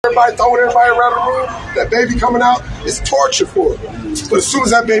everybody, throwing everybody around the room, that baby coming out, it's torture for her. But as soon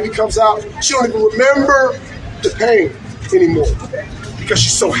as that baby comes out, she don't even remember the pain anymore because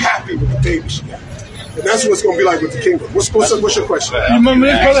she's so happy with the baby she got. And that's what it's going to be like with the kingdom. What's your question? You remember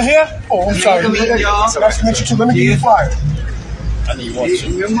this brother here? Oh, I'm sorry. Nice to meet you too. Let me give you a flyer. I need one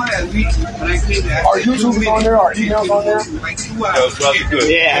too. Our YouTube's on there, our email's on there.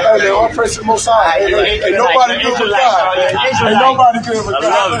 Yeah. Hey, man, all praise to the Most High. Ain't nobody good with God. Ain't nobody good with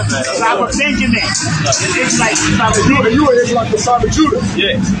God. I'm a Benjamin. It's like you an Israelite beside Judah.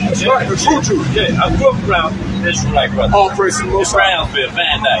 Yeah. That's right, the true Judah. Yeah, I grew up around Israelite, brother. All praise to the Most High. Brownsville,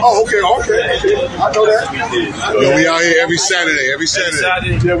 Van Dyke. Oh, okay. I know that. Well, we out here every Saturday. Yeah,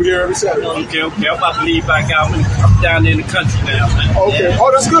 we here every Saturday. Okay. I'm about to leave back out. I'm down in the country now, man. Okay.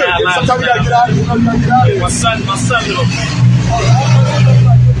 Oh, that's good. Sometimes you gotta get out of here. My son little.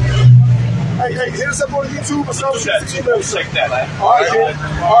 Hey, hit us up on YouTube or something. Check that out. All right, kid.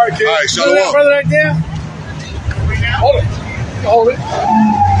 All right, shalom. That brother right there? Hold it.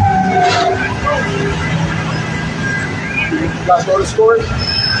 You guys know the story? You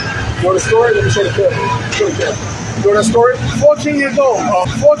know the story? Let me show the camera. You know that story? 14 years old.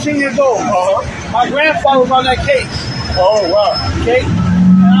 14 years old. My grandfather was on that case. Oh, wow. Okay?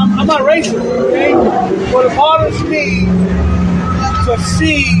 I'm not racist, okay? But it bothers me to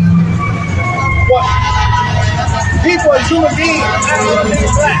see what people as human beings act like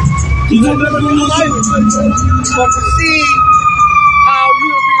they're black. But to see how you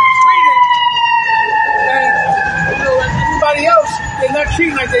are being treated and everybody else, they're not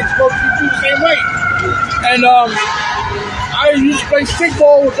treated like they're supposed to be treated the same way. And I used to play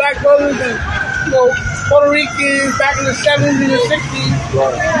stickball with black brothers and Puerto Ricans back in the 70s and the 60s.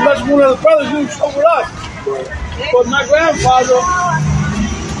 Right. Much one of the brothers who was with us. Right. But my grandfather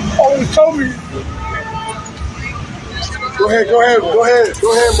always told me. Go ahead, my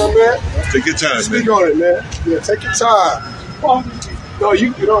man. Take your time. Speak on it, man. Yeah, take your time. No, no. I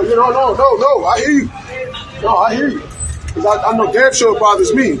hear you. No, I hear you. Because I know damn sure it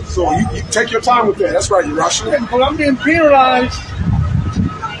bothers me. So you take your time with that. That's right, Yarashi. But I'm being penalized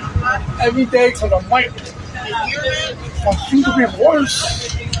every day because I'm white. I'm soon to be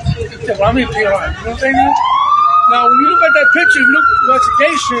worse. But I'm being penalized. You know what I'm saying? Now, when you look at that picture, you look at the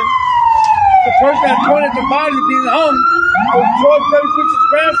investigation, the person that pointed the body being hung was George W. Bush's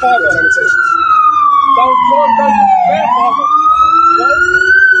grandfather. That was George W. Bush's grandfather.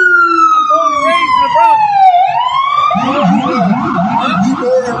 I'm born and raised in the Bronx. You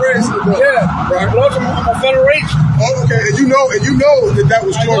born and raised in the Bronx? Yeah. Right. But also, I'm a federal agent. Oh, okay. And you know that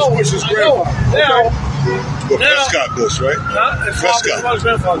was George Bush's grandfather. Now, Prescott Bush, right? Prescott. My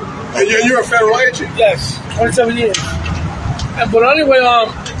grandfather. And you're a federal agent? Yes, 27 years. But anyway,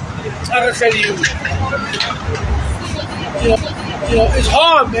 like I said to you, it's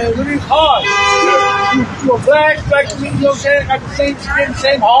hard, man. It really is hard. Yeah. You're black, you know what I'm saying? Got the same skin,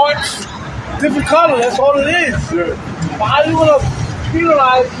 same hearts, different color. That's all it is. Yeah. But how do you want to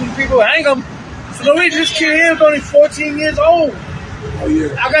penalize these people, hang them? For no reason, this kid here is only 14 years old. Oh,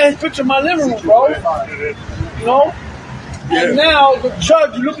 yeah. I got his picture in my living room, bro. You know? Yeah. And now the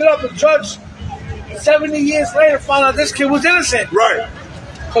judge, you look it up, the judge, 70 years later, found out this kid was innocent. Right.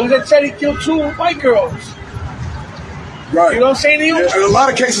 So they said he killed 2 white girls. Right. You know what I'm saying to you? Yeah. And a lot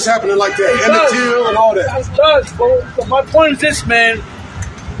of cases happening like that. Emmett Till and all that. It does, but my point is this, man.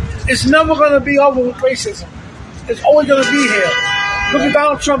 It's never going to be over with racism. It's always going to be here. Look at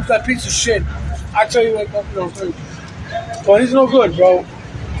Donald Trump, that piece of shit. I tell you what, but he's no good, bro. You know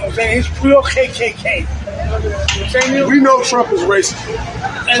what I'm saying? He's real KKK. You know what I'm saying? We know Trump is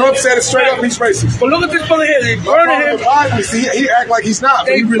racist. Trump said it straight up, he's racist. But look at this brother here. They burning him. He act like he's not,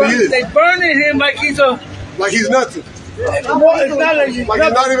 but he really is. They burning him like he's nothing. It's not like he's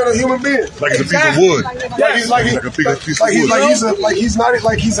not even a human being. Like he's a piece of wood. Yes. Like a piece of wood.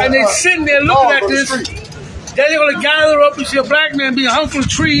 And they're sitting there looking at this. Then they're going to gather up and see a black man being hung from a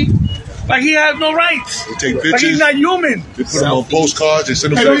tree like he has no rights. They take pictures. Like he's not human. They put him on postcards and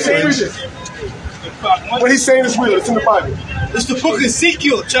send them to their friends. What he's saying is real. It's in the Bible. It's the book of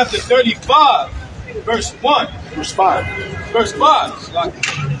Ezekiel, chapter 35, verse 1. Verse 5. Verse 5. So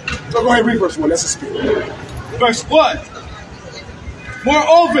go ahead and read verse 1. That's a spirit. Verse 1.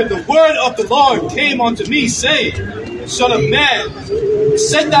 Moreover, the word of the Lord came unto me, saying, Son of man,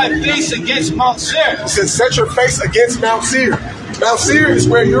 set thy face against Mount Seir. He said, set your face against Mount Seir. Mount Seir is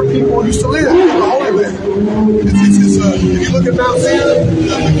where your people used to live, the Holy Land. If you look at Mount Seir,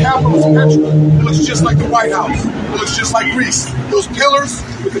 the capital is Petra. It looks just like the White House. It looks just like Greece. Those pillars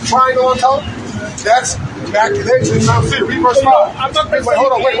with the triangle on top, that's back in Mount Seir. Read verse 5. Wait,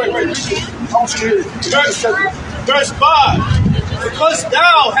 hold on. Wait. I want you to hear it. Verse 5. because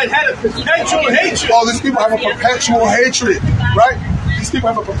thou had a perpetual hatred. All these people have a perpetual hatred, right? These people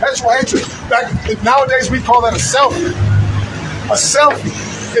have a perpetual hatred. Nowadays, we call that a selfie. A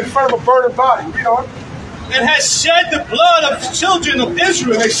selfie in front of a burning body. You know? And has shed the blood of the children of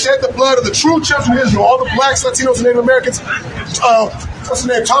Israel. And they shed the blood of the true children of Israel. All the blacks, Latinos, and Native Americans. What's his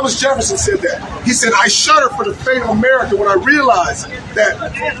name? Thomas Jefferson said that. He said, I shudder for the fate of America when I realize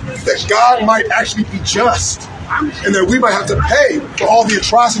that God might actually be just. And that we might have to pay for all the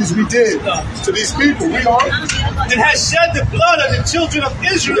atrocities we did to these people. Read on. And has shed the blood of the children of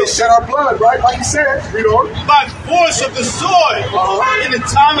Israel. They shed our blood, right? Like he said. Read on. By force of the sword in the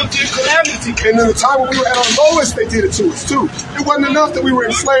time of their calamity. And in the time when we were at our lowest, they did it to us too. It wasn't enough that we were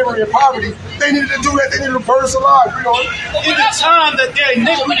in slavery and poverty. They needed to do that. They needed to burn us alive. Read on. In the time that their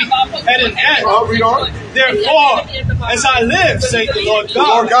iniquity had an end. Read on. Therefore, as I live, saith the Lord God. The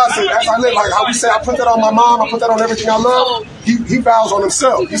Lord God said, as I live, like how we say, I put that on my mom, I put that on everything I love. He vows on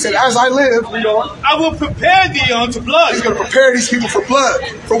himself. He said, as I live, read on. I will prepare thee unto blood. He's going to prepare these people for blood,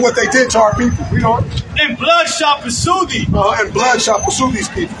 for what they did to our people. Read on. And blood shall pursue thee. And blood shall pursue these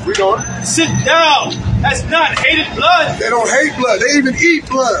people. Read on. Sit down, has not hated blood. They don't hate blood. They even eat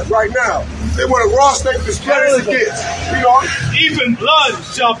blood right now. They want a raw steak as blood as it gets. Read on. Even blood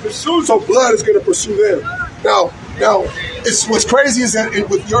shall pursue. So blood is going to pursue them. Now, it's what's crazy is that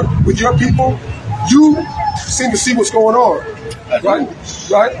with your people, you seem to see what's going on, right?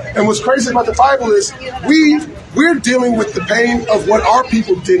 And what's crazy about the Bible is we're dealing with the pain of what our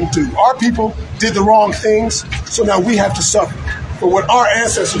people didn't do. Our people did the wrong things, so now we have to suffer for what our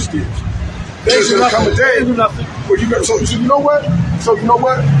ancestors did. There's going to come a day where you go. So you know what?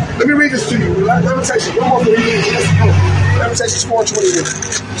 Let me read this to you. Lamentations. One more thing. Lamentations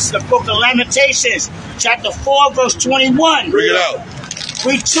 4:21. It's the book of Lamentations, chapter 4, verse 21. Bring it out.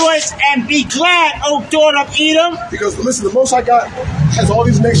 Rejoice and be glad, O daughter of Edom. Because listen, the Most High God has all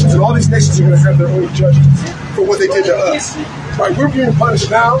these nations, and all these nations are going to have their own judgments for what they did to us. Right? We're being punished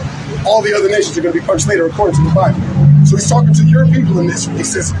now. All the other nations are going to be punished later, according to the Bible. So he's talking to your people in this one. He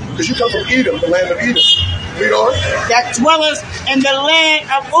says, because you come from Edom, the land of Edom. Read on. That dwelleth in the land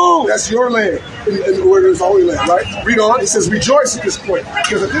of Uz. That's your land, in where there's Holy Land, right? Read on. He says, rejoice at this point.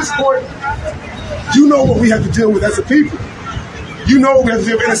 Because at this point, you know what we have to deal with as a people. You know what we have to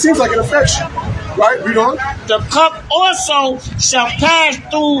deal with, and it seems like an affection. Right? Read on. The cup also shall pass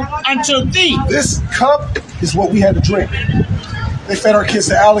through unto thee. This cup is what we had to drink. They fed our kids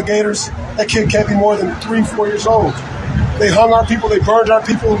to alligators. That kid can't be more than 3-4 years old. They hung our people. They burned our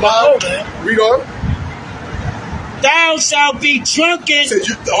people alive. Read on. Thou shalt be drunken. Said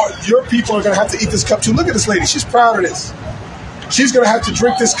your people are going to have to eat this cup too. Look at this lady. She's proud of this. She's going to have to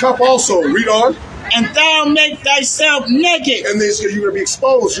drink this cup also. Read on. And thou make thyself naked. And you're going to be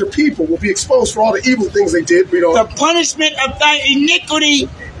exposed. Your people will be exposed for all the evil things they did. Read on. The punishment of thy iniquity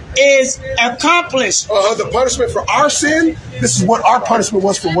is accomplished. The punishment for our sin, this is what our punishment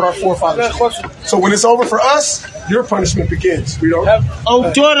was for what our forefathers did. So when it's over for us, your punishment begins. Read on.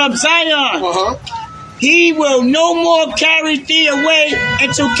 O daughter of Zion. He will no more carry thee away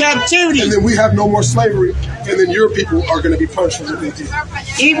into captivity. And then we have no more slavery. And then your people are going to be punished for what they did.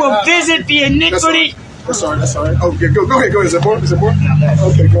 He will visit the iniquity. That's all right. Okay, go ahead. Is there more?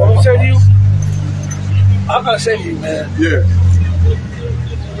 Okay, go ahead. I'm going to say to you, man. Yeah.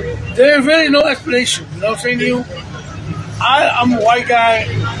 There's really no explanation. You know what I'm saying to you? I'm a white guy.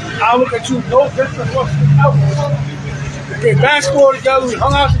 I look at you no different whatsoever. We played basketball together. We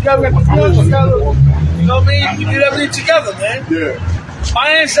hung out together. We got the field together. You know what I mean? We did everything together, man. Yeah. My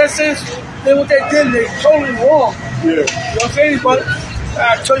ancestors did what they did. They totally wrong. Yeah. You know what I'm saying? But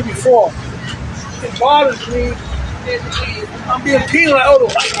I told you before, it bothers me. I'm being penal like, oh,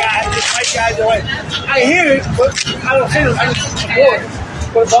 the white guys are right. I hear it, but I don't say it. I just support it.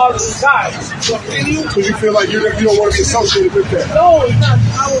 But it bothers inside. Because you feel like you don't want to be associated with that. No, it's not.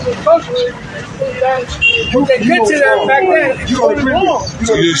 I was associated with that. They get to that back then. It's totally wrong.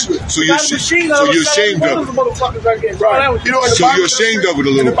 So you're ashamed of it. Right. You know, So you're ashamed of it a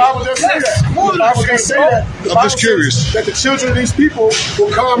little the bit. Bible does say that. The Bible does say that. I'm just curious. That the children of these people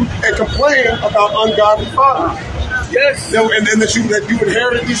will come and complain about ungodly fathers. Yes. And that you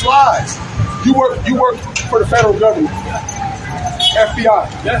inherited these lies. You work for the federal government. FBI.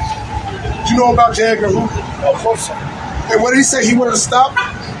 Yes. Do you know about J. Edgar Hoover? Of course. And what did he say? He wanted to stop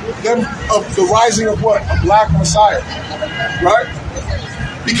them of the rising of what? A black Messiah. Right?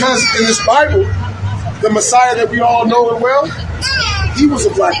 Because in this Bible, the Messiah that we all know and well, he was a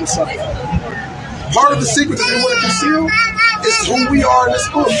black Messiah. Part of the secret that they wanted to conceal It's who we are in this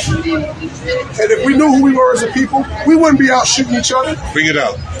book. And if we knew who we were as a people, we wouldn't be out shooting each other. Bring it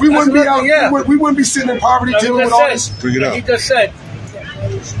out. We wouldn't be out. Yeah. We wouldn't be sitting in poverty dealing with all this. Bring it out. He just said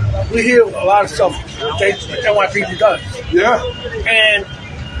we hear a lot of stuff that NYPD does. Yeah. And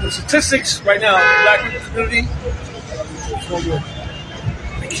the statistics right now in the black community, it's no good.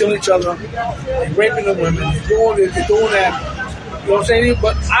 They kill each other. They're raping the women. They're doing this. They're doing that. You know what I'm saying?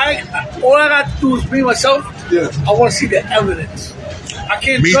 But all I got to do is be myself. Yeah. I want to see the evidence. I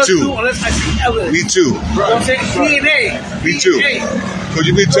can't trust you unless I see evidence. Me too. You know what I'm saying? DNA. Me too. Because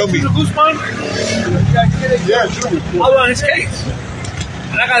you didn't tell me. Guzman? Yeah, Junior. I was on his case.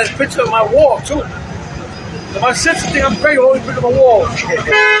 And I got his picture on my wall, too. If my sister think I'm crazy, I always put it on my wall.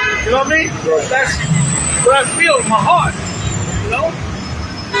 You know what I mean? That's what I feel in my heart. You know?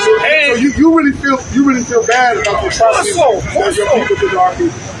 So you really feel bad about the atrocities that your people did to our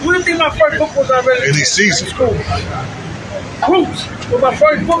people. What do you think my first book was I read And he sees it. in school? Roots was my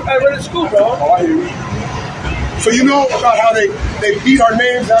first book I read in school, bro. Oh, I hear you. So you know about how they beat our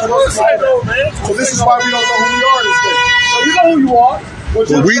names out of us? I know, man. So this is why we don't know who we are this day. So you know who you are.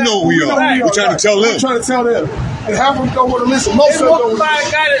 Well, we know who we are. We're trying to tell them. We're trying to tell them. And half of them don't want to listen. Most of them don't want to listen. listen. By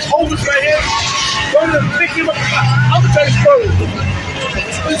a guy that's homeless right here. Going to pick him up. I'm going to tell you a story.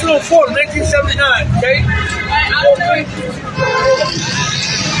 This is on Ford, 1979, okay?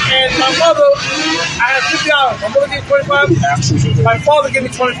 And my mother, I had $50. My mother gave me $25. My father gave me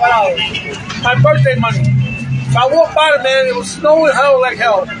 $25. My birthday money. So I walked by the man, it was snowing hell like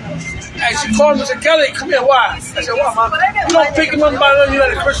hell. And she called me and said, Kelly, come here, why? I said, why, Mom? You don't pick him up by none, you're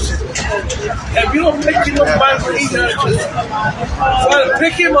not a Christian. If you don't pick him up by none, he's not a Christian. So I had to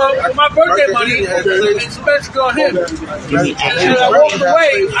pick him up with my birthday money and spend it on him. And as I walked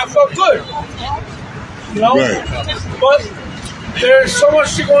away, I felt good. You know? Right. But there's so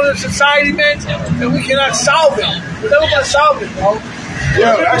much shit going on in society, man, that we cannot solve it. We're never going to solve it, bro.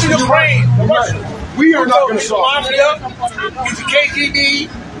 Yeah, actually, you're right. We are not going to solve it. He's a KGB.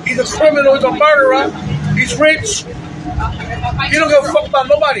 He's a criminal. He's a murderer. He's rich. He don't give a fuck about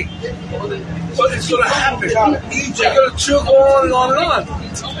nobody. But it's going to happen. They're going to chill on and on and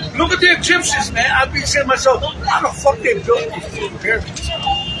on. Look at the Egyptians, man. I've been saying to myself, how the fuck they built these pyramids?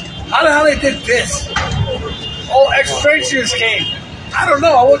 How the hell they did this? All extraterrestrials came. I don't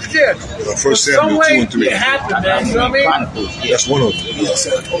know. I wasn't there. First some way 2 and 3. it happened, man. You know what I mean? That's one of them. Yes.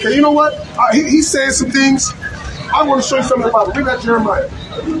 Okay, you know what? He's saying some things. I want to show you something about it. Read that Jeremiah.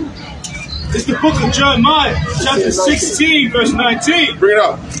 It's the book of Jeremiah, chapter 16, verse 19. Bring it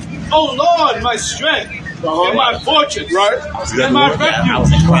up. Oh Lord, my strength and my fortress, right? And my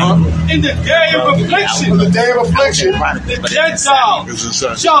refuge in the day of affliction. In the day of affliction, the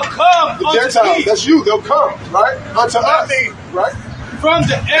Gentiles shall come the unto Gentiles, me. that's you, they'll come, right? Unto us, right? From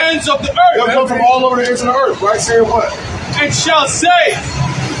the ends of the earth. They'll come from all over the ends of the earth, right? Saying what? And shall say,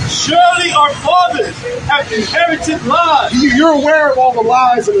 surely our fathers have inherited lies. You're aware of all the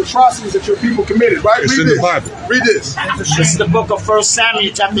lies and atrocities that your people committed, right? It's Read in this. the Bible. Read this. This is the book of 1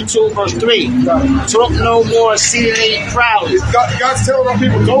 Samuel, chapter 2, verse 3. Talk no more exceedingly proud. God's telling our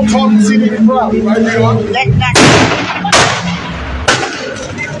people, don't talk exceedingly proud, right? Read on. Let not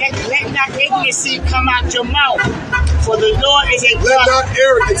ignorance come out your mouth, for the Lord is a God. Let not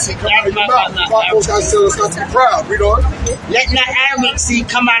arrogancy come out of your mouth. Most guys tell us not to be proud. Read on. Let not arrogancy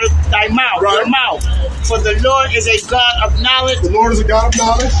come out of thy mouth, your mouth. For the Lord is a God of knowledge. The Lord is a God of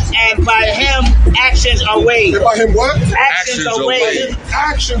knowledge. And by him actions are weighed. And by him what? Actions are weighed.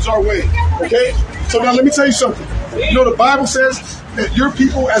 Actions are weighed. Okay? So now let me tell you something. You know the Bible says that your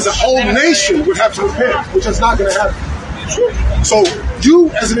people as a whole nation would have to repent, which is not going to happen. So you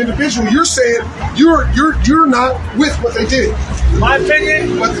as an individual, you're saying you're not with what they did. My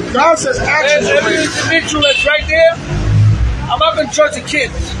opinion, but God says actions are every weighed. individual that's right there, I'm up in church of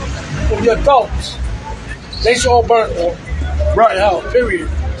kids, with the adults. They should all burn right hell, period.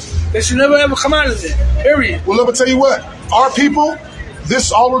 They should never ever come out of there, period. Well, let me tell you what. Our people,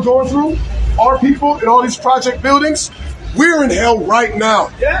 this all we're going through, our people in all these project buildings, we're in hell right now.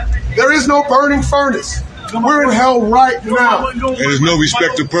 Yeah. There is no burning furnace. We're in hell right now. And there's no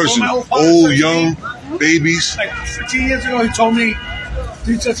respect to person. Old, young, babies. Like 15 years ago, he told me,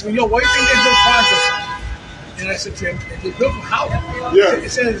 he said to me, yo, what do you think they built Congress? And I said to him, they built a house. Yeah. He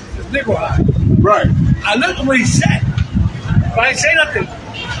said, it's Negro High. Right. I looked at what he said, but I didn't say nothing.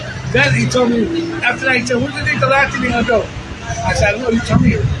 Then he told me, after that, he said, what do you think the last thing they're going to do? I said, I don't know, you tell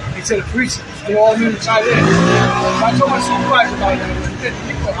me. He said, the priests, they're all inside there. So I told my supervisor about that. He said,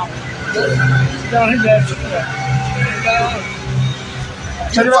 Negro High. Down his ass.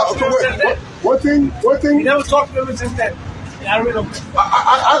 Check it out. Okay, one thing. He never talked to me since then. I don't know.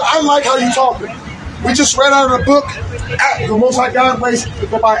 I like how you talking. We just read out of the book, the Most High God ways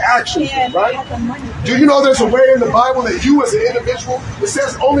by action, right? Do you know there's a way in the Bible that you as an individual, it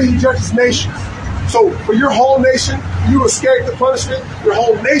says only he judges nations. So for your whole nation, you escape the punishment, your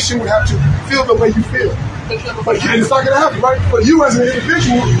whole nation would have to feel the way you feel. But it's not going to happen, right? But you as an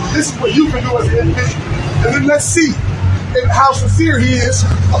individual, this is what you can do as an individual. And then let's see how sincere he is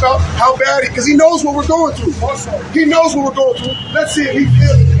about how bad, because he knows what we're going through. He knows what we're going through. Let's see if he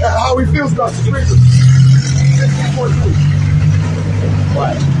feels how he feels about the freedom.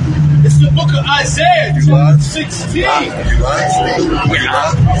 It's the book of Isaiah, chapter 16.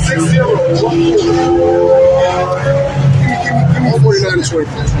 49 and 24.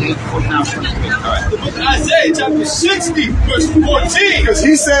 The book of Isaiah, chapter 60, verse 14. Because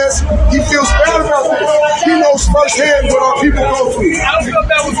he says he feels bad about this. He knows firsthand what our people go through. I don't feel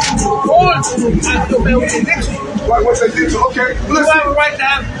bad with going through. I feel bad with addiction. Right, once they did so, okay. You have a right to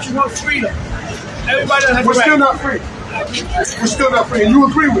have what you want, freedom. Everybody has We're a right. still not free. We're still not free. And you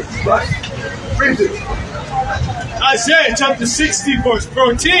agree with it, right? Read it. Isaiah chapter 60, verse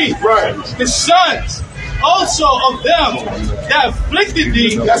 14. Right. The sons also of them that afflicted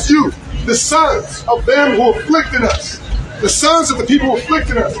thee. That's you. The sons of them who afflicted us. The sons of the people who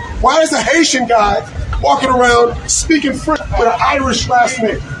afflicted us. Why is a Haitian guy walking around speaking French with an Irish last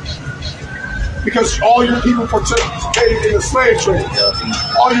name? Because all your people participated in the slave trade.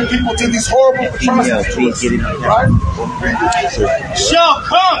 All your people did these horrible atrocities to us, right? Shall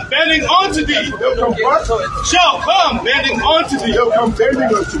come bending unto thee. They'll come what? Shall come bending unto thee. They'll come bending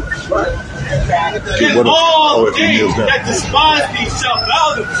unto us, right? And all they that despise thee shall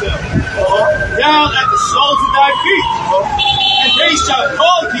bow themselves down at the soles of thy feet. And they shall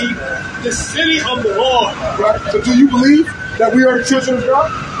call thee the city of the Lord. Right? So do you believe that we are the children of God?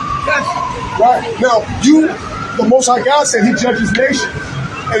 Yes. Right. Now, the Most High God said he judges nations.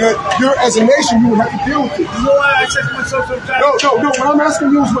 And that you're, as a nation, you would have to deal with it. You know why I said to myself sometimes? No. What I'm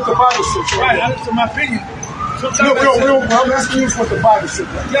asking you is what the Bible says. Right, that's my opinion. No, what I'm asking you is what the Bible says.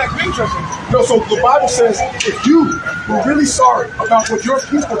 Yeah, interesting. No, so the Bible says if you were really sorry about what your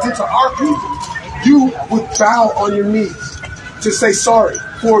people did to our people, you would bow on your knees to say sorry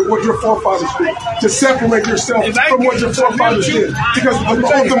for what your forefathers did, to separate yourself from what your forefathers did. Because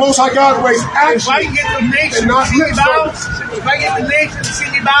the Most High God ways If I action get the nation and not to see me lip bow, service. if I get the nation to see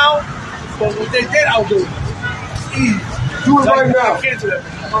me bow, but what they did, I'll do it. Easy. Do it right now. I can't do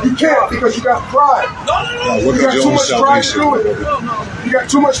that. You can't because you got pride. No. You got too much pride to do it. You got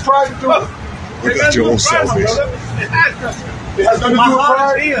too much pride to do it. Look at your own salvation. It It has nothing to do with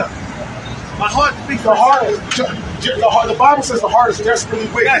pride. here. My heart speaks. The Bible says the heart is desperately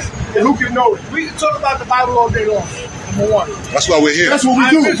wicked. Yes. And who can know it? We can talk about the Bible all day long. Number one. That's why we're here. That's what we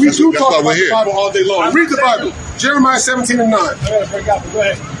do. We do That's talk why about we're the here. Bible all day long. Read the Bible. Jeremiah 17 and 9. Go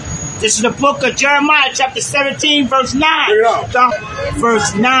ahead. This is the book of Jeremiah, chapter 17, verse 9. Read it out.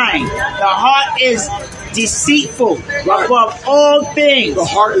 Verse 9. The heart is deceitful Right. above all things The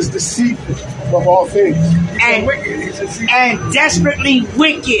heart is deceitful above all things. and desperately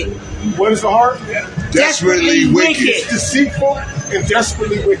wicked. What is the heart? Desperately wicked. It's deceitful and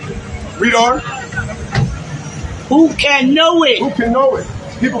desperately wicked. Read on. Who can know it? Who can know it?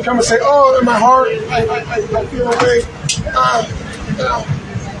 People come and say, oh, in my heart, I feel away.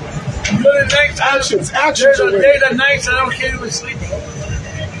 Actions There's are a wicked. day that nights I don't can't even sleep.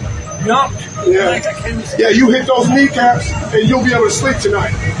 No. Yeah. Nights I can't even sleep. Yeah, you hit those kneecaps and you'll be able to sleep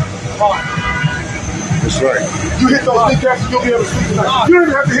tonight. That's right. You hit those kneecaps and you'll be able to sleep tonight. You don't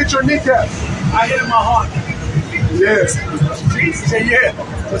even have to hit your kneecaps. I hit in my heart. Yes. Jesus said, yeah.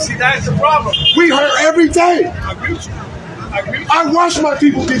 But see, that's the problem. We hurt every day. I agree with you. I watch my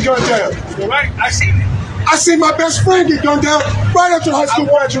people get gunned down. You're right. I seen it. I see my best friend get gunned down right after high school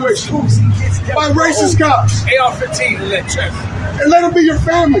graduation by racist cops. AR-15 in that chest. And let them be your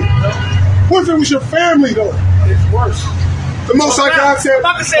family. What if it was your family, though? It's worse. The Most High God said, I'm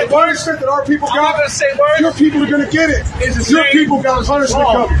not gonna say the punishment that our people I'm not got, gonna say words. your people are going to get it. It's the Your same. people got punishment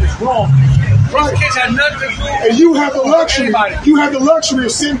wrong. coming. It's wrong. Right. These kids had nothing to do. And you have the luxury. Anybody. You have the luxury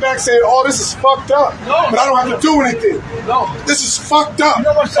of sitting back saying, "Oh, this is fucked up," No. but I don't have to do anything. No. This is fucked up, You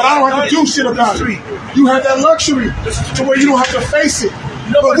know what's but I don't have to do shit about it. You have that luxury to where you don't have to face it.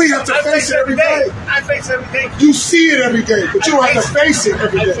 But we have to face it every day. I face it every day. You see it every day, but you don't have to face it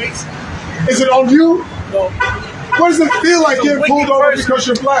every I day. face it. Is it on you? No. What does it feel like It's a getting wicked pulled over person. because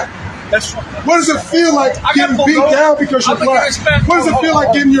you're black? That's fucked up. What does it feel like I got getting pulled beat over. down because you're I'm black? gonna get What does it feel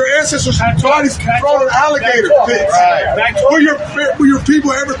like getting your ancestors' bodies thrown in alligator pits? Were your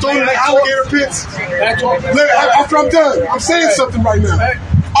people ever thrown in alligator pits? After I'm done, I'm saying something right now.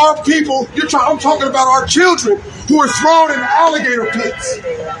 Our people, I'm talking about our children who are thrown in alligator pits.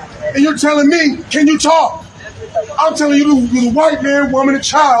 And you're telling me, can you talk? I'm telling you, the white man, woman, and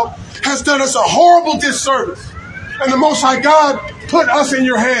child has done us a horrible disservice. And the Most High God put us in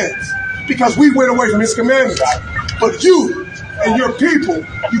your hands because we went away from his commandments. But you and your people,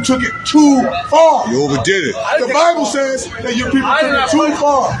 you took it too far. You overdid it. The Bible says that your people took it too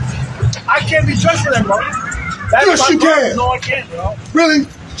far. I can't be judged for that, bro. Yes, you can. No, I can't, bro. Really?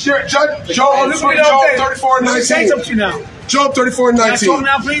 Job 34 and 19. Say something to you now. Job 34 and 19. Can I talk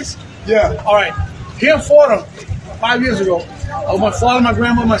now, please? Yeah. All right. Here in Florida, 5 years ago, my father, my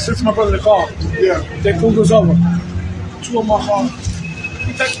grandmother, my sister, my brother in the car. Yeah. They pulled us over. Two of my cars.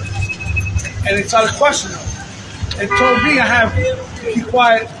 And they started questioning them. And told me keep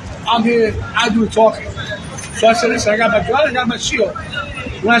quiet, I'm here, I do the talking. So I said, listen, I got my shield.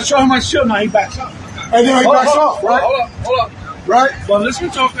 When I show him my shield, now he backs up. And then he backs off, right? Hold up. Right? Well, listen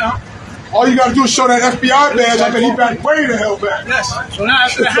to talk now. All you got to do is show that FBI badge. I bet he backed way the hell back. Yes. So now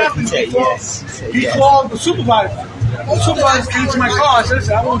after that happened, he called the supervisor. The supervisor came to my car. I said,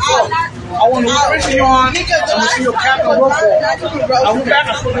 listen, I want to talk. I want to prison you on. I want to see your captain work for. I went back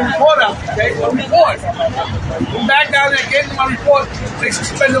and put the report out. Okay? A report. Went back down there, gave them my report. They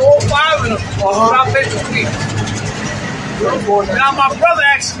suspended all 5 of them without paying for me. Now my brother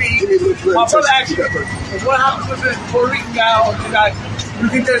asked me, what happened with the Puerto Rican guy or the guy? You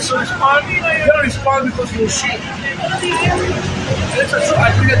think they should respond? They don't respond because he was shit. It's a truth.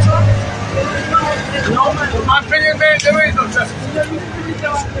 I think it's true. You know, in my opinion, man, there is no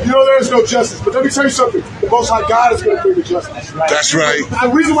justice. You know there is no justice, but let me tell you something. The Most High God is going to bring the justice. That's right. The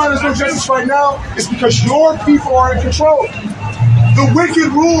reason why there's no justice right now is because your people are in control. The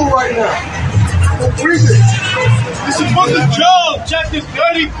wicked rule right now. Read it. This is book of Job, chapter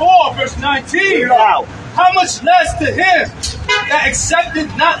 34, verse 19. Wow. How much less to him that accepted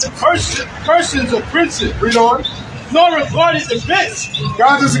not the persons of princes, Read on. nor regarded the rich,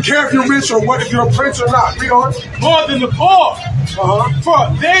 God doesn't care if you're rich or what, if you're a prince or not. Read on. more than the poor. For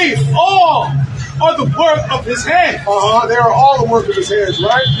they all are the work of his hand. They are all the work of his hands,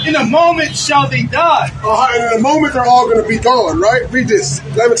 right? In a moment shall they die. And in a moment they're all going to be gone, right? Read this.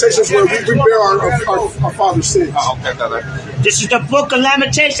 Lamentations where we bear our father's sins. This is the book of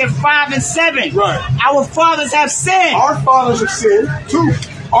Lamentations 5 and 7. Right. Our fathers have sinned. Our fathers have sinned too.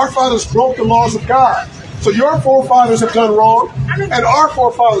 Our fathers broke the laws of God. So your forefathers have done wrong, and our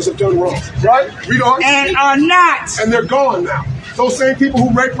forefathers have done wrong, right? Read on. And are not. And they're gone now. Those same people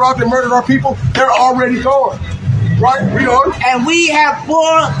who raped, robbed, and murdered our people, they're already gone. Right? Read on. And we have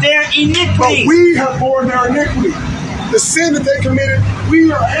bore their iniquity. But we have borne their iniquity. The sin that they committed,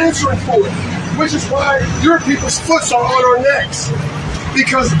 we are answering for it. Which is why your people's foots are on our necks.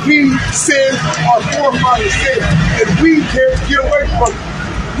 Because we sinned, our forefathers sinned, and we can't get away from it.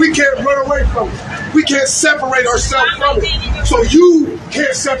 We can't run away from it. We can't separate ourselves from it. So you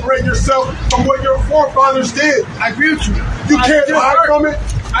can't separate yourself from what your forefathers did. I agree with you. You can't hide from it.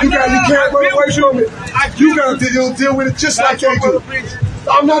 You can't run away from it. You got to deal with it just like they do.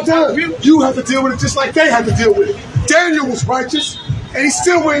 I'm not done. You have to deal with it just like they had to deal with it. Daniel was righteous, and he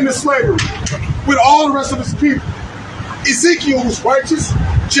still went into slavery with all the rest of his people. Ezekiel was righteous.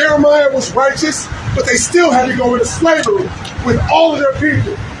 Jeremiah was righteous, but they still had to go into slavery with all of their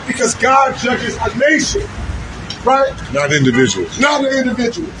people because God judges a nation, right? Not individuals. Not an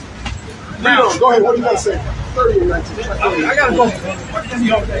individual. Now, go ahead. What do you got to say? 30 and 19. I gotta go.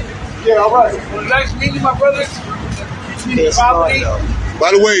 Yeah, all right. Well, nice meeting you, my brothers. Property. By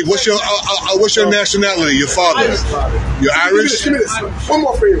the way, what's your nationality? Your father? You're Irish? Give me this. One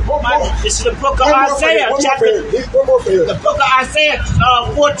more for you. One more. This is the book of Isaiah. One more for you. The book of Isaiah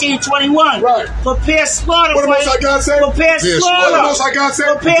 14:21. Right. Prepare slaughter. What the Most High God say? Prepare What the slaughter. Most High God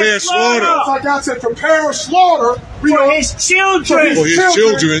said? Prepare The Most slaughter. High God said, prepare slaughter For his children. For his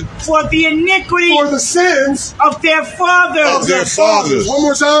children. For the iniquity for the sins of their fathers. Of their fathers. One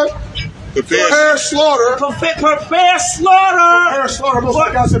more time. Prepare slaughter. Prepare slaughter. Prepare slaughter. Most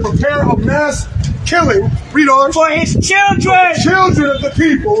High God said, prepare a mass killing. Read on. For his children. Children of the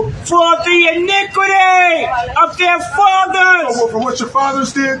people. For the iniquity of their fathers. For what your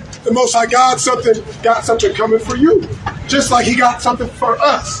fathers did, the Most High God got something coming for you. Just like he got something for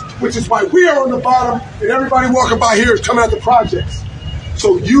us. Which is why we are on the bottom and everybody walking by here is coming out the projects.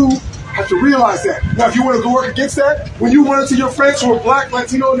 So you have to realize that. Now, if you want to go work against that, when you run into your friends who are black,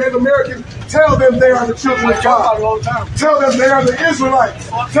 Latino, Native American, tell them they are the children of God. Tell them they are the Israelites.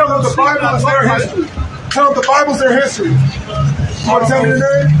 Tell them the Bible is their history. Tell them the Bible's their history. You want to tell me your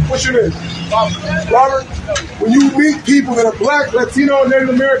name? What's your name? Robert. When you meet people that are black, Latino, Native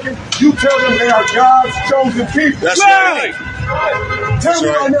American, you tell them they are God's chosen people. That's right. Tell me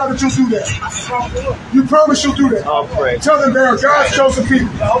right now that you'll do that. You promise you'll do that. I'll pray. Tell them they're God's chosen people.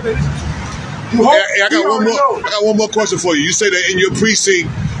 I got one more question for you. You say that in your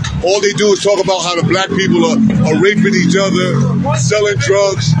precinct, all they do is talk about how the black people are raping each other, selling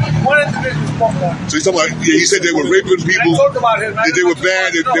drugs. So he's talking about, yeah, he said they were raping people. They were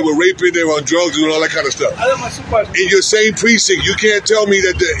bad, they were raping, they were on drugs and all that kind of stuff. In your same precinct, you can't tell me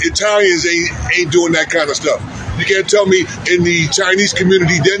that the Italians ain't doing that kind of stuff. You can't tell me in the Chinese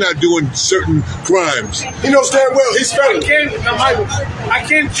community they're not doing certain crimes. He knows damn well he's federal. I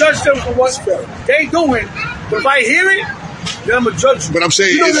can't judge them for what they doing. But if I hear it, then I'm a judge. But I'm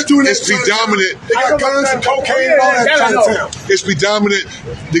saying it's predominant. They got guns and cocaine and all that kind of town. It's predominant.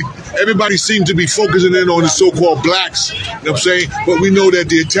 Everybody seems to be focusing in on the so-called blacks. You know what I'm saying? But we know that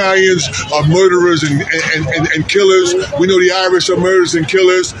the Italians are murderers and killers. We know the Irish are murderers and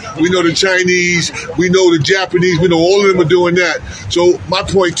killers. We know the Chinese. We know the Japanese. We know all of them are doing that. So my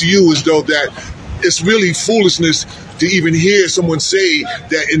point to you is, though, that it's really foolishness to even hear someone say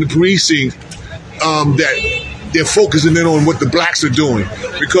that in the precinct that they're focusing in on what the blacks are doing,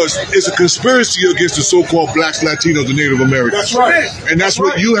 because it's a conspiracy against the so-called blacks, Latinos, and Native Americans. That's right. And that's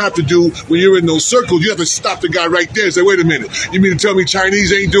what you have to do when you're in those circles. You have to stop the guy right there and say, wait a minute, you mean to tell me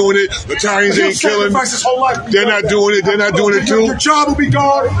Chinese ain't doing it? The Italians ain't killing? They're not doing it. They're not doing it too? Your job will be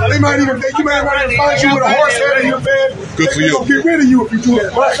gone. You might even find you with a horse head in your bed. Good for you. They're going to get rid of you if you do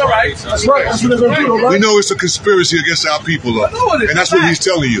that. That's all right. That's right. That's what they're going to do, right? We know it's a conspiracy against our people, though. And that's what he's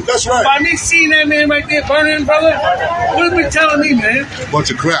telling you. That's right. By me seeing that man right there burning, brother, what are you telling me, man?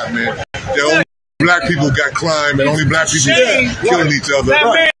 Bunch of crap, man. The only black people got crime and only black people killing each other. That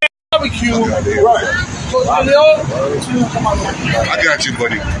man barbecue. Right. I got you,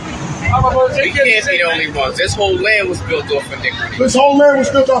 buddy. We can't be the only ones. This whole land was built off of iniquity. This whole land was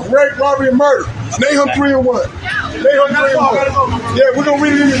built off rape, robbery, and murder. Nahum 3:1. Nahum 3:1. Yeah, we're gonna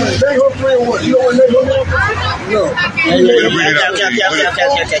read it anyway. Nahum 3:1. You know what Nahum is? No.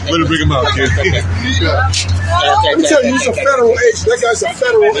 Better bring him out, kid. Let me tell you, he's a federal agent. That guy's a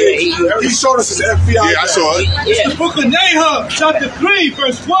federal agent. He showed us his FBI. Yeah, I saw it. It's the book of Nahum, chapter 3,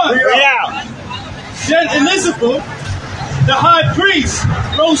 verse 1. Read it out. Then Elizabeth, the high priest,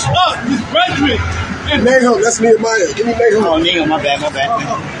 rose up his brethren. And Nahum, that's Nehemiah. Give me Nahum. Oh, Nahum, my bad.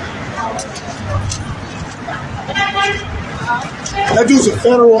 That dude's a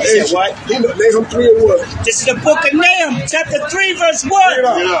federal agent. What? Nahum 3:1. This is the book of Nahum, chapter 3, verse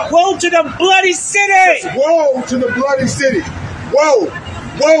 1. Woe to the bloody city. Woe to the bloody city. Woe.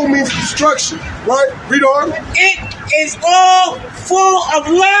 Woe means destruction, right? Read on. It is all full of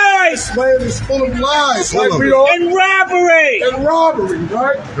lies. This land is full of lies, right? Read on. And robbery. And robbery,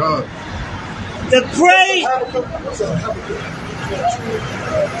 right? God. The prey.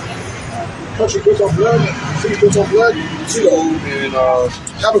 Country built on blood, city built on blood.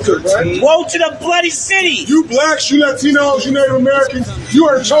 Habakkuk, right? Woe to the bloody city. You blacks, you Latinos, you Native Americans, you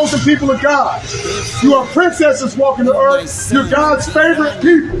are the chosen people of God. You are princesses walking the earth. You're God's favorite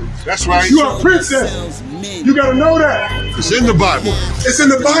people. That's right. You are princesses. You gotta know that. It's in the Bible. It's in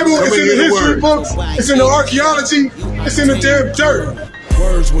the Bible, it's in the history books, it's in the archaeology, it's in the damn dirt.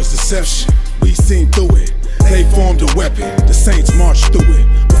 Words was deception, we seen through it. They formed a weapon, the saints marched through it.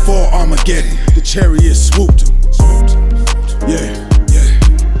 Before Armageddon, the chariot swooped them. Yeah.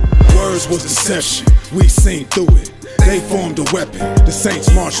 Words was deception, we seen through it. They formed a weapon, the saints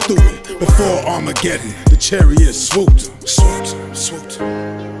marched through it. Before Armageddon, the chariot swooped them.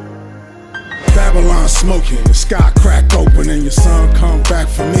 Babylon smoking, the sky crack open, and your son come back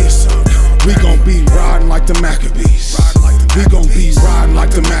for me. We gon' be riding like the Maccabees. We gon' be riding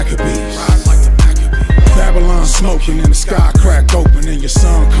like the Maccabees. Babylon smoking and the sky crack open, and your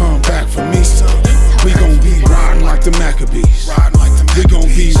son come back for me. We gon' be riding like the Maccabees. We gon'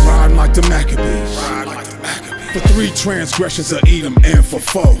 be riding like the Maccabees. For 3 transgressions of Edom and for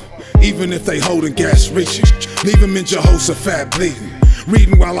 4, even if they holding gas reaching, leave them in Jehoshaphat bleeding.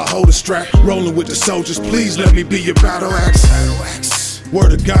 Reading while I hold a strap, rolling with the soldiers. Please let me be your battle axe.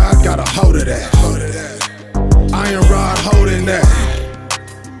 Word of God, got a hold of that. Iron rod holding that.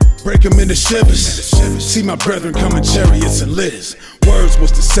 Break them into shivers. See my brethren come in chariots and litters. Words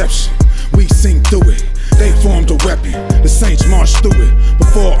was deception, we sing through it. They formed a weapon, the saints marched through it.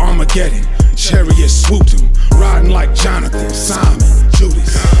 Before Armageddon, chariots swooped them. Riding like Jonathan, Simon,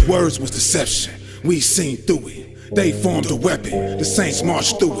 Judas. Words was deception, we seen through it. They formed a weapon, the saints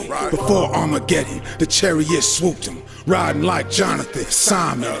marched through it. Before Armageddon, the chariot swooped them. Riding like Jonathan,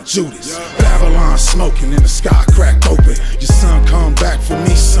 Simon, and Judas. Babylon smoking and the sky cracked open. Your son come back for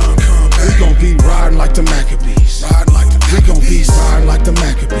me, son come back. We gon' be riding like the Maccabees. We gon' be riding like the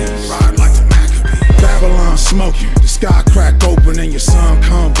Maccabees.